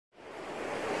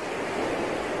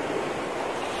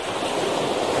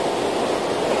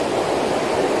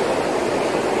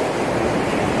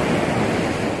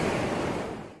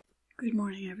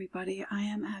everybody. I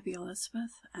am Abby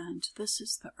Elizabeth, and this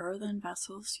is the Earthen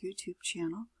Vessels YouTube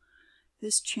channel.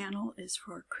 This channel is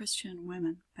for Christian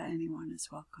women, but anyone is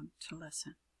welcome to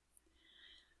listen.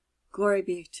 Glory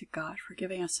be to God for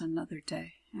giving us another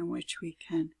day in which we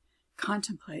can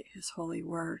contemplate His holy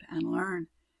word and learn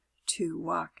to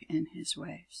walk in His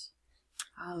ways.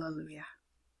 Hallelujah.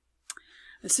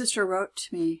 A sister wrote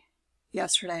to me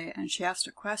yesterday and she asked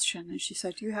a question and she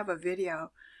said, "Do you have a video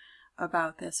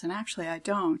about this?" And actually I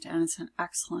don't, and it's an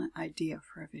excellent idea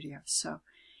for a video. So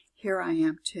here I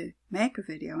am to make a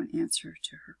video in answer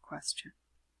to her question.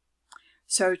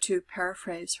 So to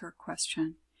paraphrase her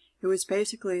question, it was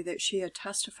basically that she had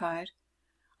testified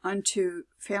unto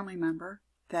family member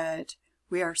that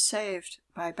we are saved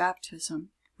by baptism,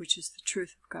 which is the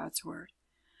truth of God's word.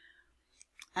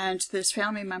 And this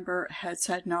family member had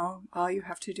said, no, all you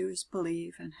have to do is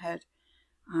believe, and had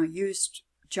used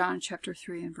John chapter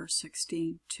 3 and verse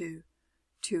 16 to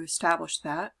establish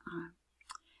that.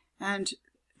 And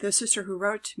the sister who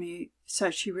wrote to me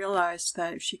said she realized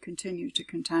that if she continued to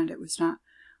contend, it was not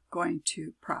going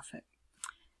to profit.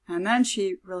 And then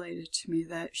she related to me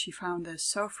that she found this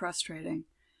so frustrating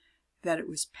that it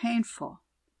was painful.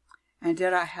 And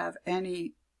did I have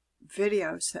any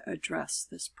videos that address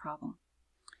this problem?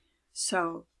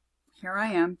 So here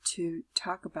I am to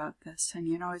talk about this. And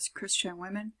you know, as Christian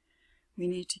women, we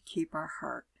need to keep our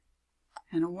heart.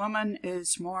 And a woman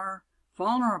is more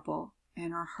vulnerable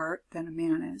in her heart than a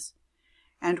man is.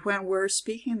 And when we're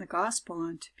speaking the gospel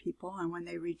unto people and when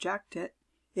they reject it,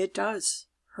 it does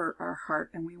hurt our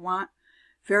heart. And we want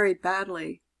very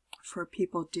badly for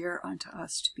people dear unto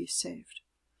us to be saved.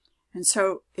 And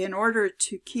so in order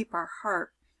to keep our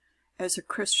heart as a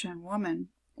Christian woman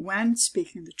when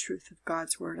speaking the truth of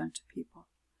God's word unto people,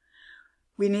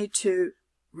 we need to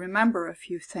remember a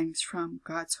few things from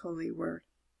God's holy word.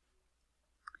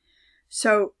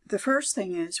 So the first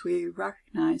thing is we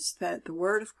recognize that the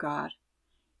word of God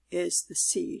is the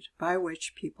seed by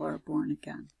which people are born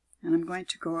again. And I'm going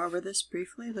to go over this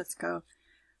briefly. Let's go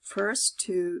first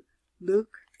to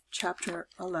Luke chapter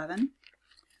 11.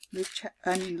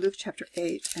 Luke chapter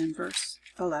 8 and verse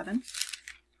 11.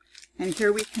 And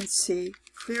here we can see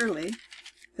clearly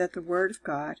that the word of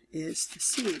God is the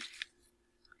seed.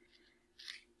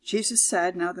 Jesus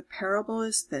said, "Now the parable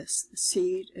is this, the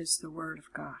seed is the word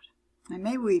of God." And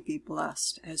may we be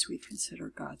blessed as we consider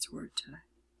God's word today.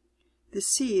 The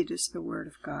seed is the word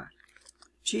of God.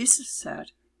 Jesus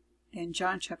said in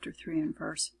John chapter 3 and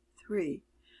verse 3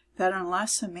 that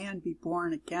unless a man be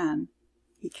born again,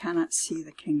 he cannot see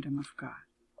the kingdom of God.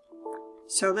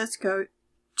 So let's go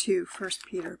to 1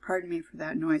 Peter. Pardon me for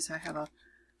that noise. I have a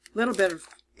little bit of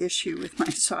issue with my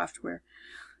software.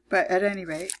 But at any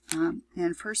rate,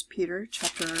 in 1 Peter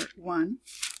chapter 1,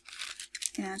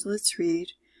 and let's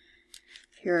read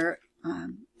here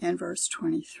in verse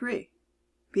 23.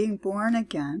 "Being born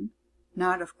again,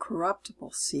 not of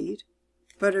corruptible seed,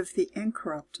 but of the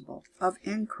incorruptible,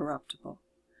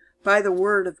 by the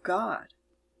word of God,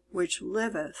 which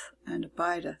liveth and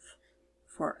abideth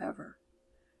forever."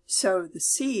 So the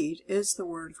seed is the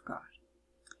word of God.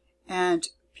 And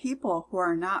people who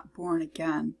are not born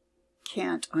again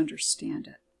can't understand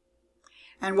it.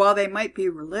 And while they might be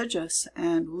religious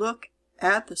and look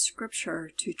at the scripture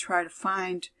to try to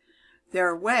find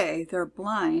their way, they're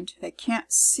blind. They can't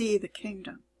see the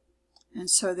kingdom. And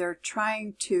so they're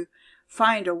trying to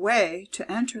find a way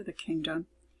to enter the kingdom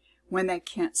when they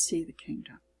can't see the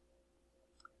kingdom.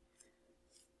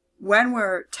 When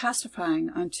we're testifying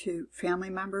unto family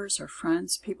members or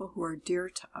friends, people who are dear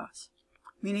to us,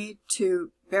 we need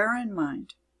to bear in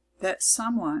mind that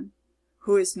someone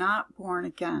who is not born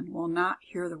again will not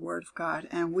hear the word of God,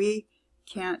 and we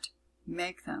can't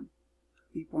make them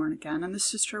be born again. And the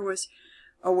sister was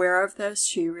aware of this.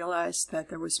 She realized that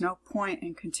there was no point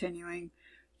in continuing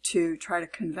to try to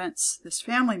convince this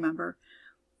family member,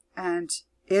 and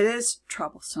it is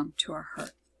troublesome to our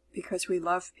heart because we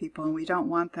love people and we don't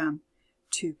want them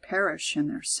to perish in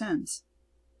their sins.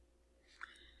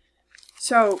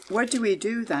 So what do we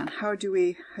do then? How do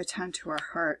we attend to our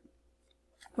heart?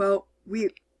 Well,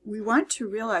 we want to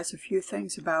realize a few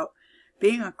things about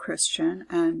being a Christian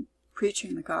and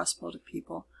preaching the gospel to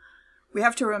people. We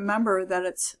have to remember that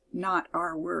it's not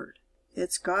our word.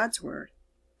 It's God's word.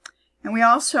 And we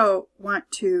also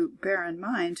want to bear in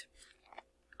mind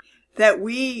that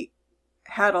we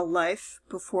had a life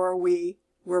before we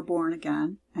were born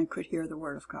again and could hear the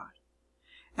word of God.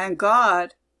 And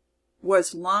God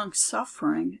was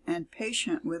long-suffering and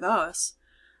patient with us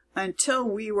until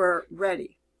we were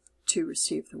ready to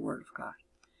receive the word of God.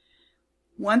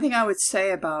 One thing I would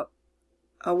say about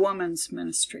a woman's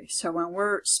ministry. So when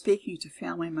we're speaking to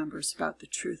family members about the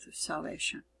truth of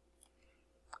salvation,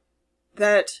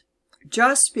 that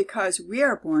just because we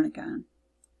are born again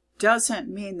doesn't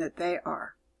mean that they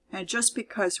are. And just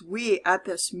because we at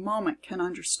this moment can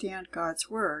understand God's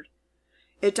word,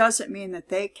 it doesn't mean that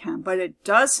they can. But it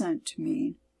doesn't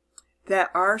mean that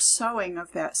our sowing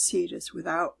of that seed is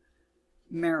without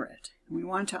merit. And we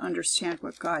want to understand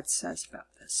what God says about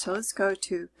this. So let's go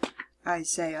to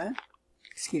Isaiah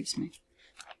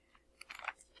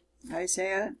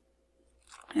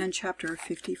and chapter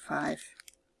 55.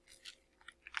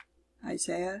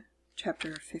 Isaiah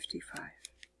chapter 55.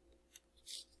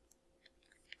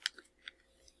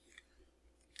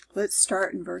 Let's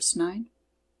start in verse 9.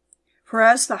 For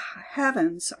as the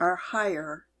heavens are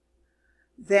higher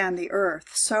than the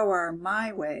earth, so are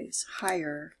my ways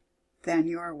higher than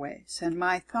your ways, and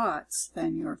my thoughts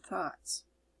than your thoughts.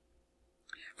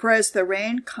 For as the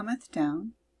rain cometh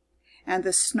down, and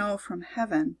the snow from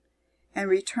heaven, and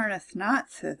returneth not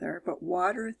thither, but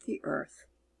watereth the earth,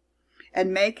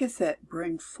 and maketh it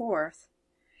bring forth,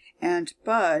 and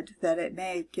bud, that it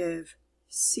may give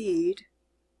seed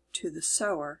to the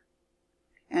sower,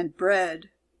 and bread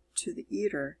to the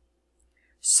eater,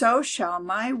 so shall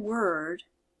my word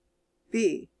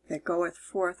be that goeth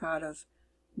forth out of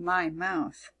my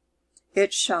mouth.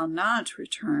 It shall not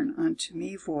return unto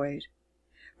me void,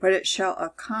 but it shall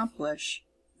accomplish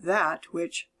that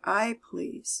which I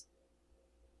please,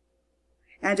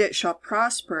 and it shall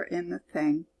prosper in the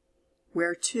thing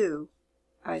whereto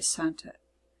I sent it.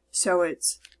 So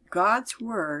it's God's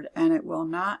word, and it will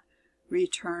not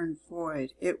return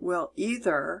void. It will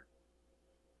either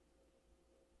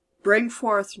bring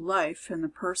forth life in the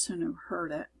person who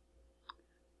heard it,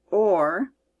 or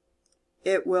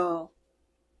it will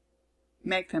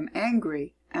make them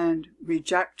angry and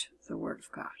reject the word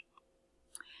of God.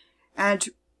 And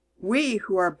we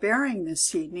who are bearing this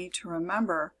seed need to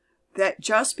remember that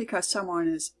just because someone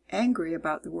is angry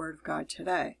about the word of God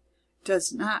today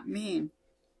does not mean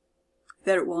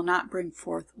that it will not bring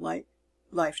forth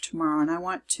life tomorrow. And I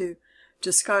want to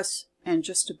discuss in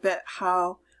just a bit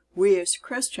how we as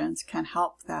Christians can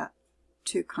help that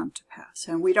to come to pass.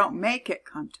 And we don't make it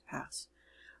come to pass,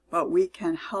 but we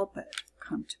can help it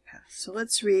come to pass. So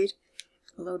let's read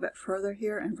a little bit further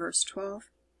here in verse 12.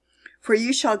 For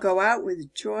ye shall go out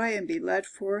with joy and be led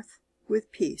forth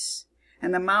with peace,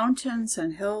 and the mountains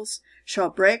and hills shall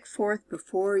break forth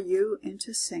before you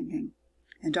into singing,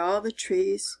 and all the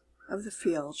trees of the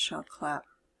field shall clap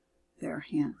their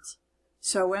hands.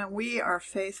 So when we are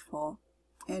faithful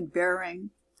in bearing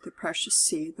the precious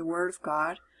seed, the word of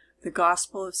God, the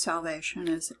gospel of salvation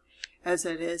as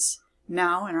it is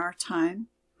now in our time,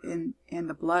 in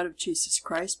the blood of Jesus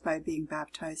Christ by being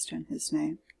baptized in his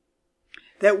name,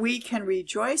 that we can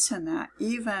rejoice in that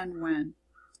even when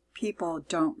people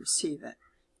don't receive it.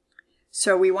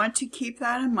 So we want to keep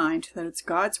that in mind, that it's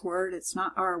God's word, it's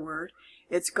not our word.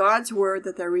 It's God's word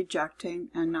that they're rejecting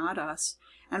and not us.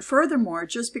 And furthermore,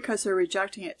 just because they're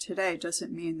rejecting it today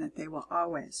doesn't mean that they will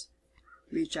always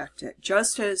reject it.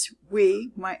 Just as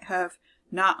we might have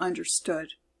not understood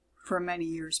for many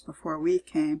years before we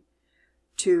came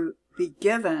to be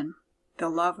given the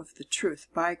love of the truth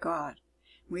by God,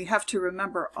 we have to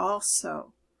remember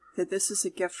also that this is a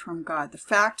gift from God. The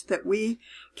fact that we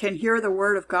can hear the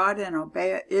word of God and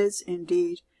obey it is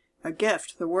indeed a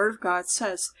gift. The word of God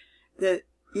says that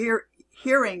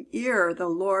hearing ear the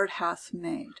Lord hath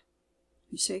made.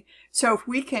 You see? So if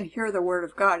we can hear the word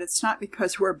of God, it's not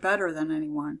because we're better than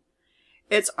anyone.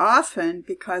 It's often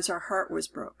because our heart was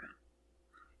broken.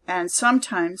 And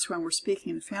sometimes when we're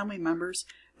speaking to family members,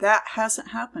 that hasn't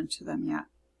happened to them yet.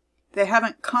 They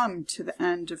haven't come to the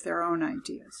end of their own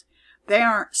ideas. They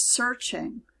aren't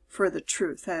searching for the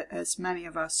truth, as many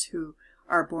of us who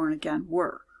are born again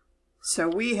were. So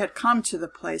we had come to the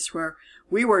place where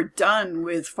we were done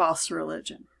with false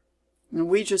religion, and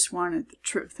we just wanted the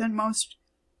truth in most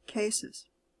cases.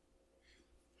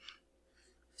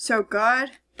 So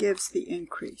God gives the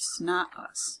increase, not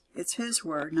us. It's his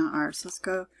word, not ours. Let's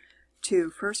go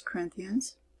to 1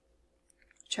 Corinthians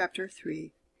chapter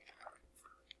 3.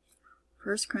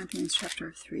 1 Corinthians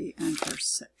chapter 3 and verse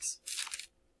 6.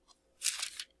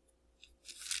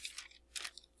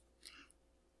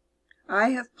 I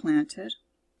have planted,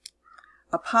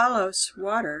 Apollos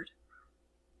watered,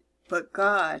 but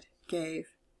God gave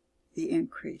the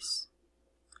increase.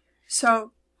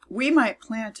 So we might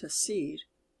plant a seed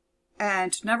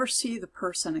and never see the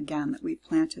person again that we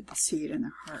planted the seed in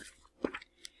their heart.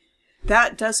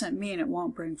 That doesn't mean it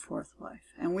won't bring forth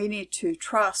life. And we need to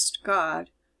trust God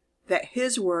that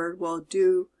his word will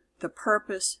do the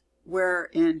purpose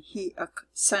wherein he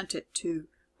sent it to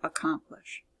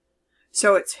accomplish.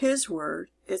 So it's his word,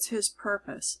 it's his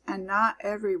purpose, and not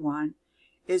everyone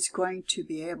is going to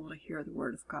be able to hear the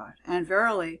word of God. And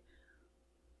verily,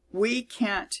 we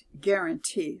can't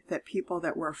guarantee that people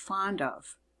that we're fond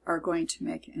of are going to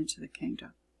make it into the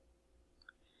kingdom.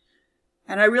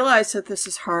 And I realize that this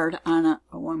is hard on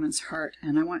a woman's heart,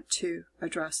 and I want to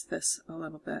address this a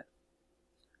little bit.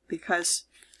 Because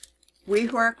we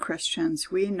who are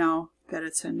Christians, we know that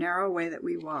it's a narrow way that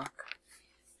we walk,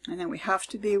 and that we have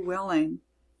to be willing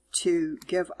to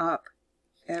give up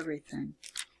everything.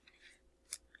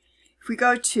 If we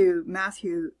go to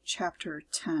Matthew chapter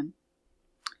 10,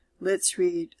 let's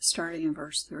read starting in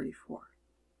verse 34.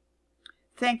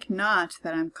 Think not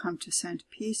that I'm come to send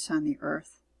peace on the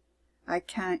earth. I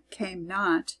came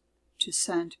not to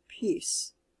send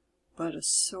peace, but a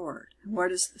sword. And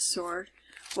what is the sword?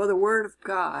 Well, the word of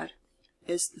God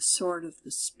is the sword of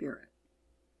the Spirit.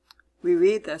 We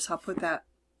read this. I'll put that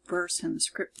verse in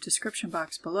the description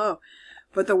box below.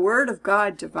 But the word of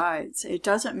God divides. It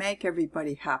doesn't make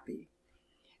everybody happy.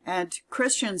 And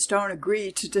Christians don't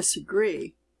agree to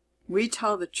disagree. We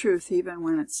tell the truth even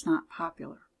when it's not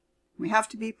popular. We have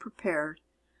to be prepared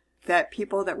that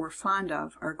people that we're fond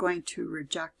of are going to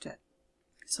reject it.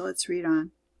 So let's read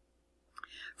on.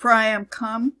 For I am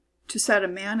come to set a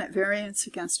man at variance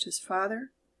against his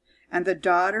father, and the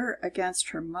daughter against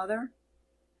her mother,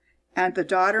 and the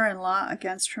daughter-in-law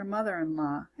against her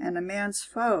mother-in-law, and a man's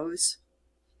foes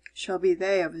shall be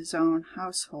they of his own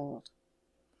household.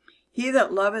 He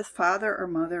that loveth father or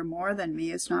mother more than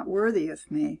me is not worthy of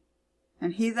me,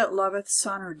 and he that loveth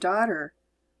son or daughter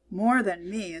more than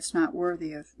me is not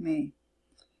worthy of me.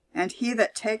 And he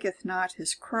that taketh not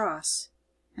his cross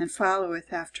and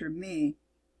followeth after me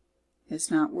is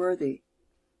not worthy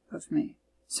of me.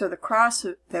 So the cross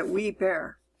that we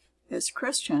bear as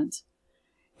Christians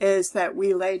is that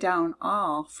we lay down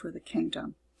all for the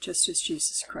kingdom, just as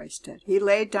Jesus Christ did. He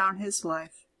laid down his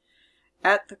life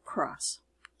at the cross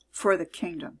for the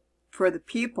kingdom, for the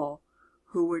people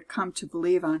who would come to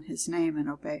believe on his name and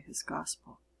obey his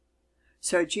gospel.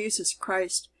 So Jesus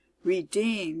Christ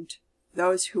redeemed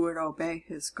those who would obey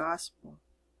his gospel.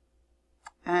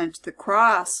 And the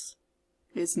cross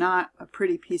is not a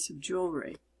pretty piece of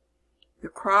jewelry. The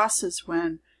cross is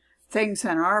when things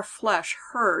in our flesh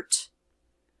hurt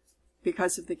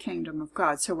because of the kingdom of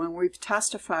God. So when we've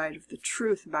testified of the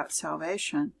truth about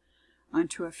salvation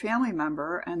unto a family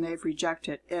member and they've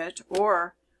rejected it,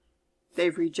 or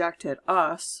they've rejected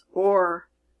us, or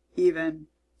even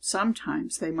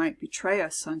sometimes they might betray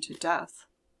us unto death,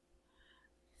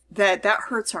 that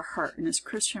hurts our heart. And as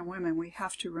Christian women, we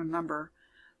have to remember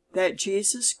that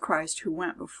Jesus Christ, who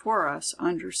went before us,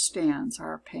 understands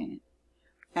our pain,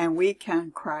 and we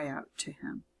can cry out to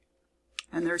him.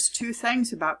 And there's two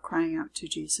things about crying out to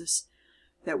Jesus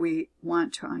that we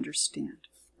want to understand.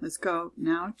 Let's go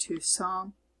now to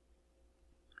Psalm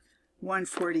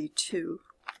 142.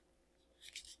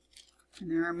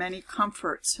 And there are many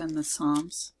comforts in the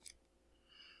Psalms.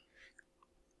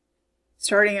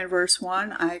 Starting in verse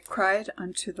 1, I cried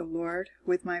unto the Lord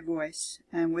with my voice,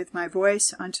 and with my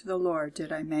voice unto the Lord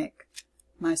did I make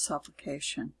my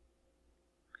supplication.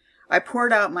 I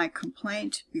poured out my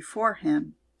complaint before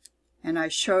him, and I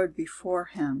showed before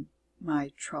him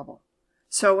my trouble.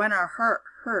 So when our heart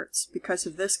hurts because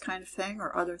of this kind of thing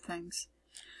or other things,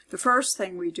 the first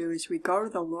thing we do is we go to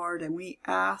the Lord and we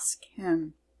ask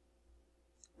him,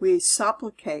 we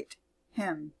supplicate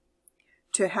him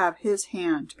to have his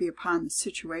hand be upon the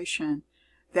situation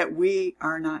that we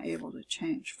are not able to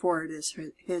change, for it is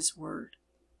his word.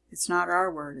 It's not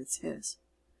our word, it's his.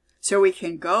 So we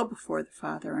can go before the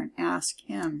Father and ask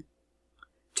him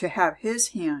to have his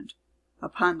hand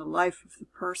upon the life of the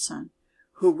person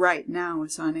who right now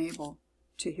is unable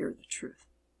to hear the truth.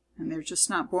 And they're just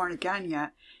not born again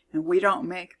yet, and we don't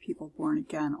make people born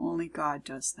again. Only God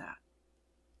does that.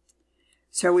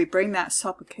 So we bring that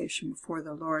supplication before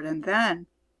the Lord, and then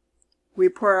we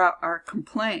pour out our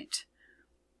complaint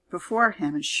before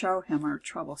him and show him our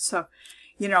trouble. So,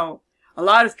 you know, a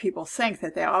lot of people think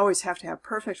that they always have to have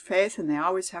perfect faith and they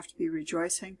always have to be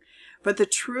rejoicing. But the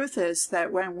truth is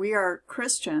that when we are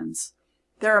Christians,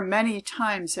 there are many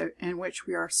times in which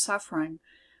we are suffering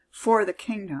for the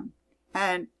kingdom.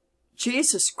 And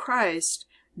Jesus Christ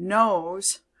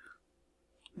knows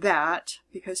that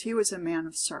because he was a man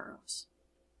of sorrows.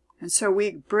 And so we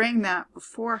bring that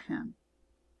before him.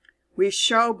 We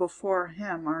show before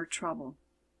him our trouble.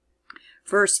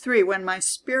 Verse 3, when my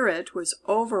spirit was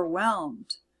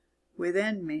overwhelmed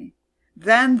within me,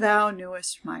 then thou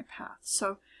knewest my path.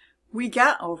 So we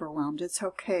get overwhelmed. It's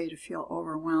okay to feel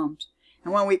overwhelmed.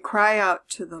 And when we cry out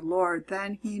to the Lord,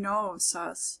 then He knows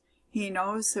us. He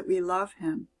knows that we love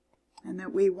Him and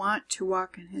that we want to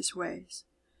walk in His ways.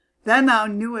 Then thou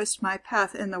knewest my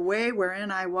path, in the way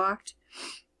wherein I walked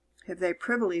have they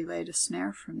privily laid a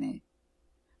snare for me.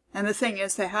 And the thing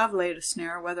is, they have laid a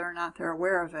snare, whether or not they're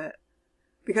aware of it.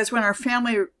 Because when our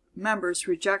family members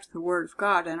reject the Word of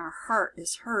God and our heart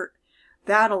is hurt,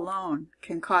 that alone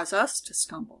can cause us to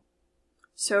stumble.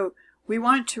 So we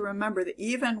want to remember that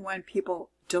even when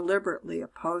people deliberately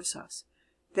oppose us,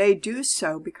 they do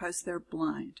so because they're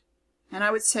blind. And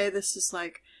I would say this is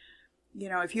like,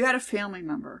 if you had a family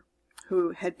member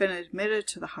who had been admitted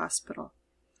to the hospital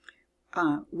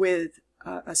with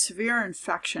a severe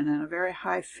infection and a very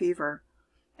high fever,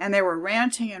 and they were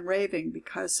ranting and raving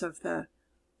because of the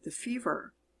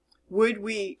fever, would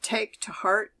we take to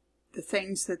heart the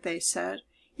things that they said,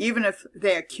 even if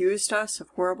they accused us of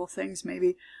horrible things,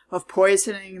 maybe of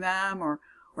poisoning them or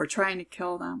trying to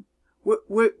kill them?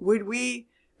 Would we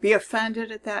be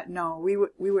offended at that? No,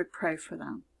 we would pray for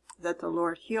them, that the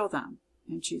Lord heal them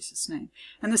in Jesus' name.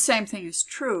 And the same thing is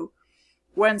true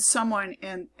when someone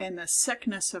in the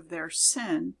sickness of their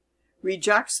sin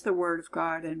rejects the Word of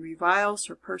God and reviles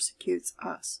or persecutes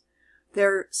us.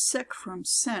 They're sick from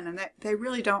sin, and they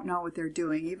really don't know what they're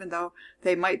doing, even though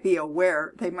they might be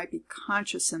aware, they might be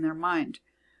conscious in their mind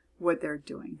what they're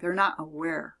doing. They're not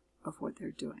aware of what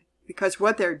they're doing. Because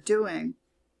what they're doing,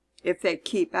 if they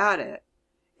keep at it,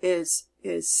 is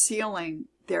sealing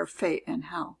their fate in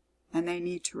hell, and they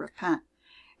need to repent.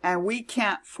 And we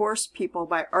can't force people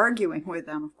by arguing with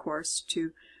them, of course,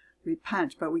 to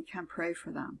repent, but we can pray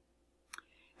for them.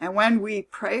 And when we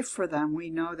pray for them, we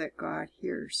know that God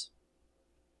hears.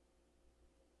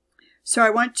 So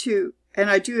I want to, and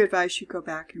I do advise you go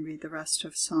back and read the rest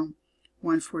of Psalm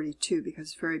 142 because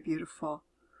it's very beautiful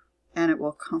and it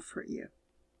will comfort you.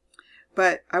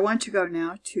 But I want to go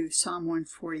now to Psalm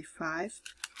 145,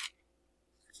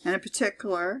 and in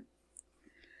particular,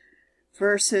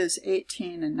 verses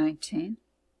 18 and 19.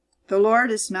 The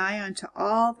Lord is nigh unto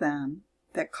all them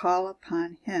that call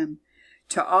upon Him,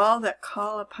 to all that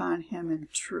call upon Him in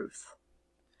truth.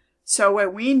 So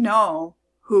when we know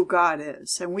who God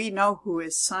is, and we know who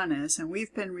His Son is, and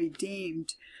we've been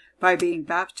redeemed by being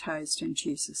baptized in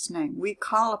Jesus' name, we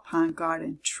call upon God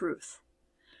in truth.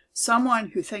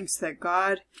 Someone who thinks that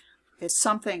God is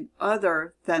something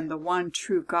other than the one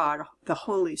true God, the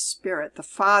Holy Spirit, the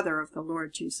Father of the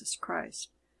Lord Jesus Christ,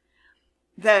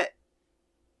 that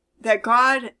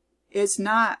God is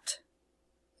not,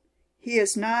 He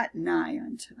is not nigh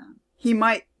unto them. He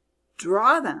might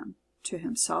draw them to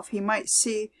Himself. He might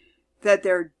see that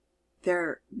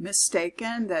they're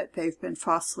mistaken, that they've been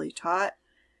falsely taught,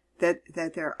 that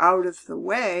they're out of the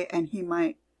way, and He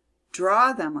might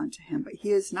draw them unto Him, but He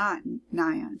is not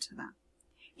nigh unto them.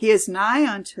 He is nigh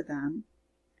unto them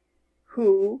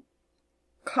who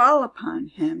call upon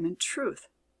Him in truth.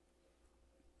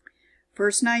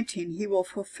 Verse 19, He will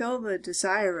fulfill the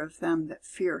desire of them that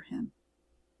fear Him.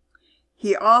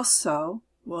 He also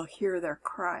will hear their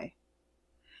cry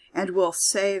and will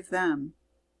save them.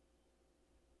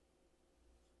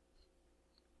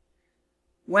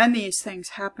 When these things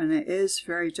happen, it is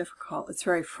very difficult. It's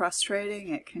very frustrating.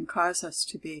 It can cause us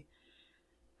to be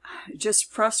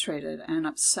just frustrated and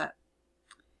upset.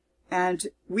 And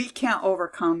we can't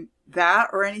overcome that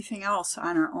or anything else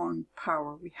on our own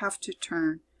power. We have to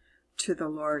turn to the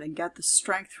Lord and get the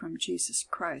strength from Jesus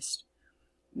Christ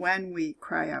when we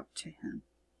cry out to Him.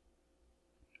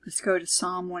 Let's go to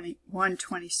Psalm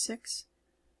 126.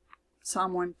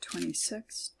 Psalm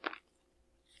 126.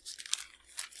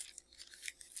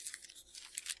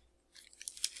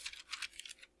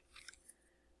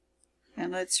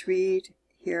 And let's read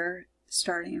here,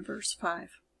 starting in verse 5.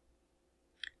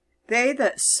 They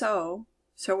that sow,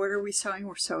 so what are we sowing?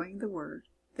 We're sowing the Word.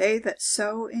 They that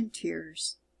sow in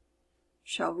tears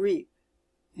shall reap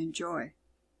in joy.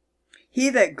 He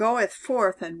that goeth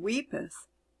forth and weepeth,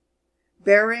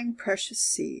 bearing precious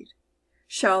seed,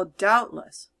 shall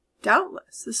doubtless,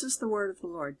 this is the word of the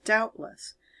Lord,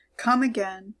 doubtless, come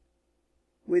again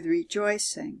with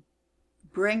rejoicing,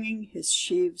 bringing his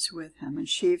sheaves with him. And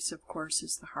sheaves, of course,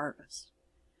 is the harvest.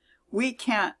 We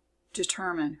can't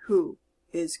determine who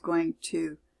is going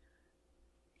to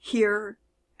hear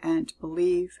and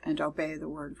believe and obey the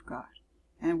Word of God.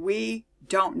 And we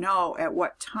don't know at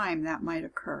what time that might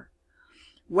occur.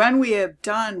 When we have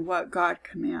done what God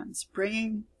commands,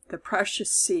 bringing the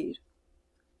precious seed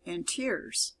in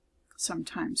tears,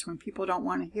 sometimes when people don't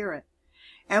want to hear it,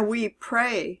 and we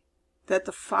pray that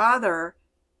the Father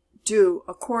do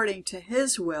according to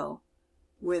His will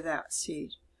with that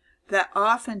seed, that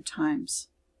oftentimes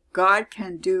God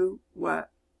can do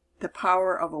what the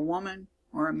power of a woman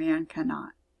or a man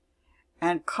cannot,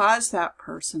 and cause that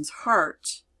person's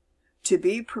heart to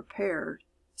be prepared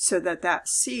so that that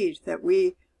seed that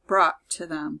we brought to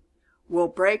them will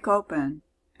break open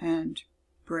and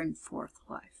bring forth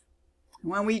life.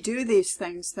 When we do these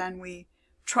things, then we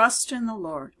trust in the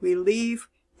Lord. We leave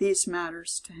these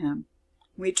matters to Him.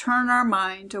 We turn our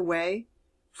mind away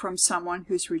from someone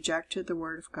who's rejected the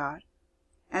Word of God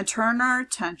and turn our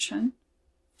attention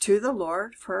to the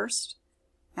Lord first,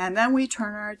 and then we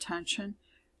turn our attention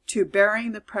to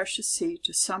bearing the precious seed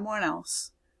to someone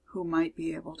else who might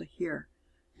be able to hear,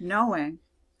 knowing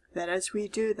that as we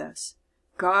do this,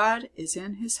 God is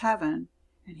in His heaven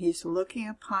and He's looking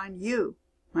upon you,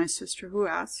 my sister who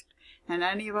asked, and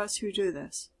any of us who do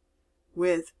this,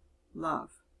 with love.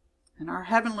 And our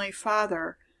Heavenly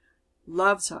Father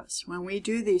loves us. When we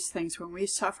do these things, when we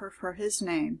suffer for His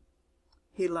name,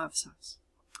 He loves us.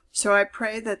 So I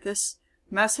pray that this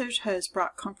message has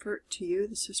brought comfort to you,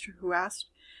 the sister who asked,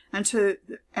 and to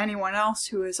anyone else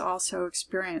who has also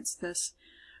experienced this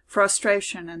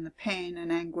frustration and the pain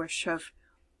and anguish of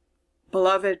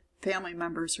beloved family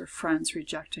members or friends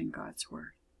rejecting God's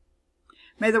word.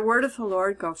 May the word of the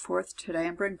Lord go forth today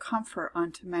and bring comfort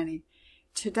unto many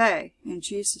today, in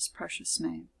Jesus' precious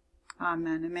name.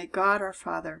 Amen. And may God our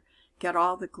Father get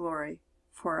all the glory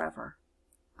forever.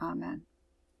 Amen.